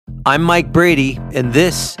I'm Mike Brady, and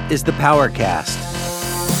this is the PowerCast.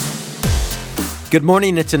 Good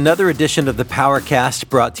morning. It's another edition of the PowerCast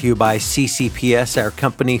brought to you by CCPS, our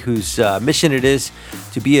company whose mission it is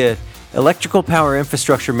to be an electrical power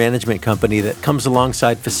infrastructure management company that comes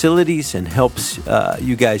alongside facilities and helps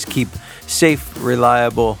you guys keep safe,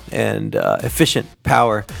 reliable, and efficient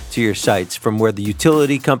power to your sites, from where the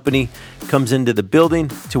utility company comes into the building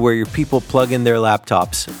to where your people plug in their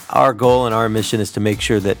laptops. Our goal and our mission is to make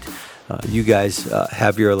sure that you guys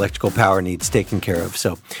have your electrical power needs taken care of.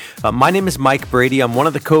 So my name is Mike Brady. I'm one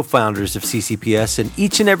of the co-founders of CCPS, and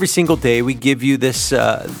each and every single day we give you this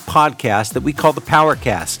podcast that we call the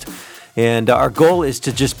PowerCast. And our goal is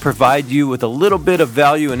to just provide you with a little bit of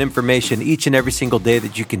value and information each and every single day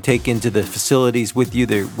that you can take into the facilities with you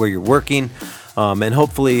there where you're working. And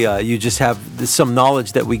hopefully you just have some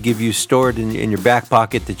knowledge that we give you stored in your back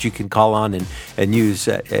pocket that you can call on and use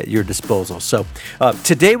at your disposal. So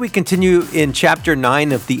today we continue in Chapter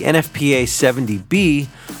 9 of the NFPA 70B.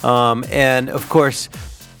 And of course,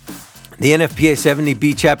 the NFPA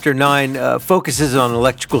 70B Chapter 9 focuses on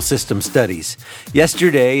electrical system studies.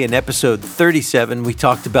 Yesterday, in episode 37, we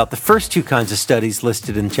talked about the first two kinds of studies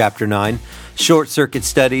listed in Chapter 9, short circuit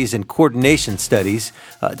studies and coordination studies.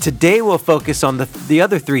 Today, we'll focus on the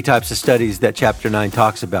other three types of studies that Chapter 9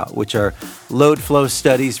 talks about, which are load flow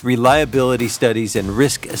studies, reliability studies, and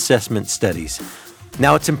risk assessment studies.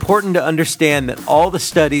 Now, it's important to understand that all the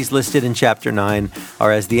studies listed in Chapter 9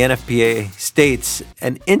 are, as the NFPA states,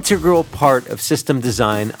 an integral part of system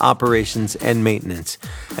design, operations, and maintenance.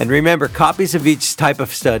 And remember, copies of each type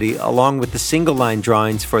of study, along with the single-line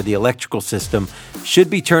drawings for the electrical system, should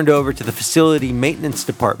be turned over to the facility maintenance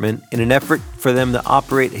department in an effort for them to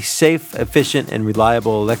operate a safe, efficient, and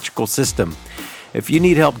reliable electrical system. If you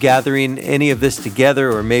need help gathering any of this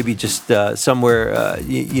together, or maybe just somewhere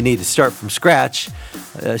you need to start from scratch,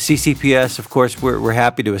 CCPS, of course, we're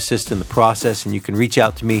happy to assist in the process, and you can reach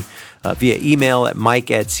out to me via email at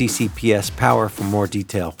mike@ccpspower for more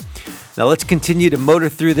detail. Now let's continue to motor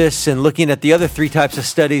through this and looking at the other three types of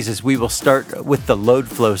studies, as we will start with the load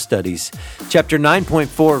flow studies. Chapter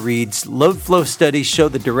 9.4 reads, load flow studies show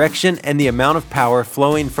the direction and the amount of power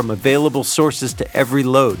flowing from available sources to every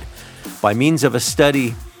load. By means of a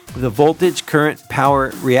study, the voltage, current,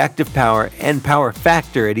 power, reactive power, and power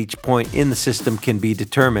factor at each point in the system can be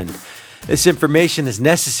determined. This information is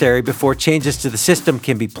necessary before changes to the system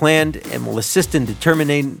can be planned and will assist in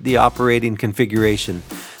determining the operating configuration.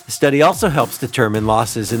 The study also helps determine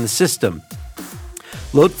losses in the system.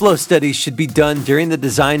 Load flow studies should be done during the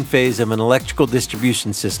design phase of an electrical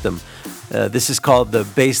distribution system. This is called the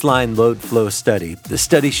baseline load flow study. The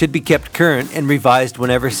study should be kept current and revised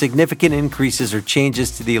whenever significant increases or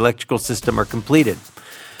changes to the electrical system are completed.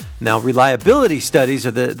 Now, reliability studies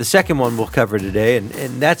are the second one we'll cover today,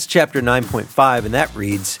 and that's Chapter 9.5, and that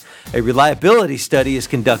reads, a reliability study is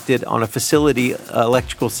conducted on a facility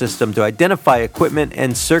electrical system to identify equipment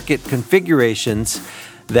and circuit configurations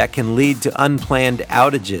that can lead to unplanned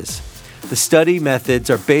outages. The study methods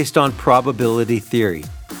are based on probability theory.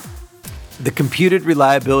 The computed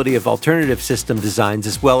reliability of alternative system designs,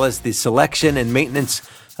 as well as the selection and maintenance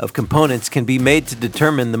of components, can be made to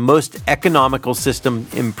determine the most economical system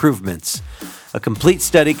improvements. A complete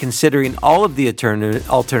study considering all of the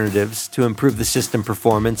alternatives to improve the system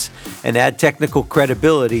performance and add technical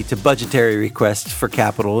credibility to budgetary requests for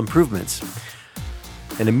capital improvements.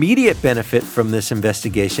 An immediate benefit from this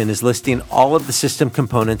investigation is listing all of the system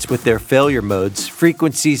components with their failure modes,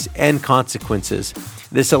 frequencies, and consequences.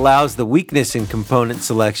 This allows the weakness in component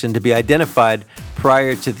selection to be identified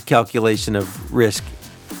prior to the calculation of risk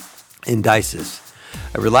indices.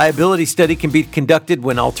 A reliability study can be conducted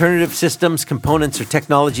when alternative systems, components, or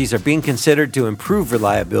technologies are being considered to improve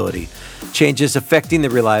reliability. Changes affecting the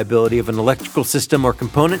reliability of an electrical system or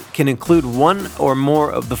component can include one or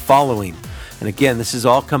more of the following. And again, this is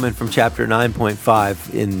all coming from Chapter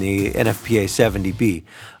 9.5 in the NFPA 70B.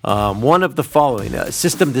 One of the following: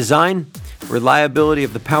 system design, reliability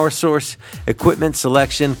of the power source, equipment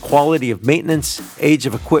selection, quality of maintenance, age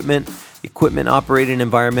of equipment, equipment operating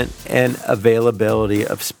environment, and availability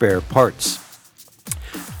of spare parts.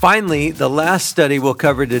 Finally, the last study we'll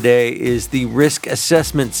cover today is the risk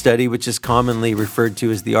assessment study, which is commonly referred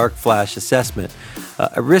to as the arc flash assessment.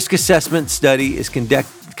 A risk assessment study is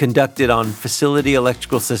conducted on facility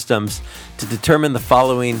electrical systems to determine the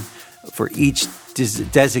following for each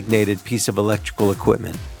designated piece of electrical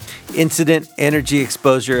equipment: incident energy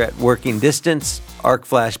exposure at working distance, arc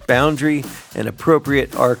flash boundary, and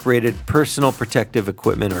appropriate arc rated personal protective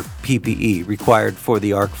equipment, or PPE, required for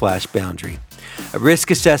the arc flash boundary. A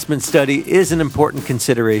risk assessment study is an important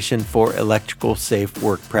consideration for electrical safe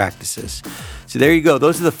work practices. So there you go.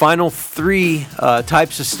 Those are the final three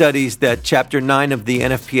types of studies that Chapter 9 of the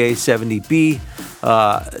NFPA 70B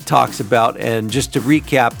talks about. And just to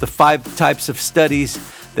recap, the 5 types of studies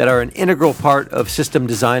that are an integral part of system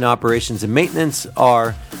design, operations, and maintenance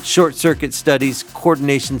are short circuit studies,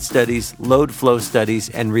 coordination studies, load flow studies,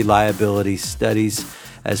 and reliability studies,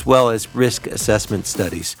 as well as risk assessment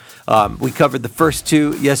studies. We covered the first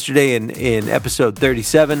 2 yesterday in episode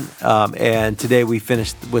 37, and today we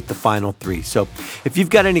finished with the final 3. So if you've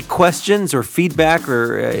got any questions or feedback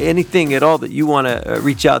or anything at all that you want to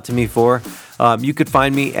reach out to me for, you could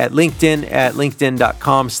find me at LinkedIn at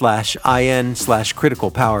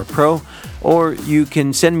linkedin.com/in/criticalpowerpro, or you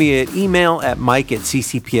can send me an email at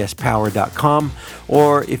mike@ccpspower.com,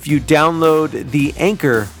 or if you download the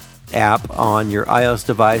Anchor app on your iOS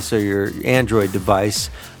device or your Android device,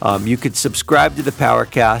 you could subscribe to the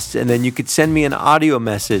Powercast, and then you could send me an audio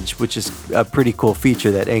message, which is a pretty cool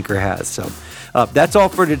feature that Anchor has. So that's all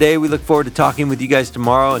for today. We look forward to talking with you guys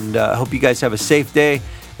tomorrow, and I hope you guys have a safe day,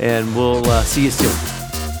 and we'll see you soon.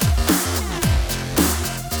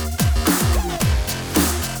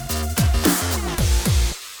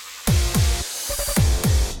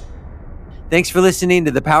 Thanks for listening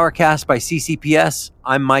to the Powercast by CCPS.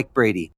 I'm Mike Brady.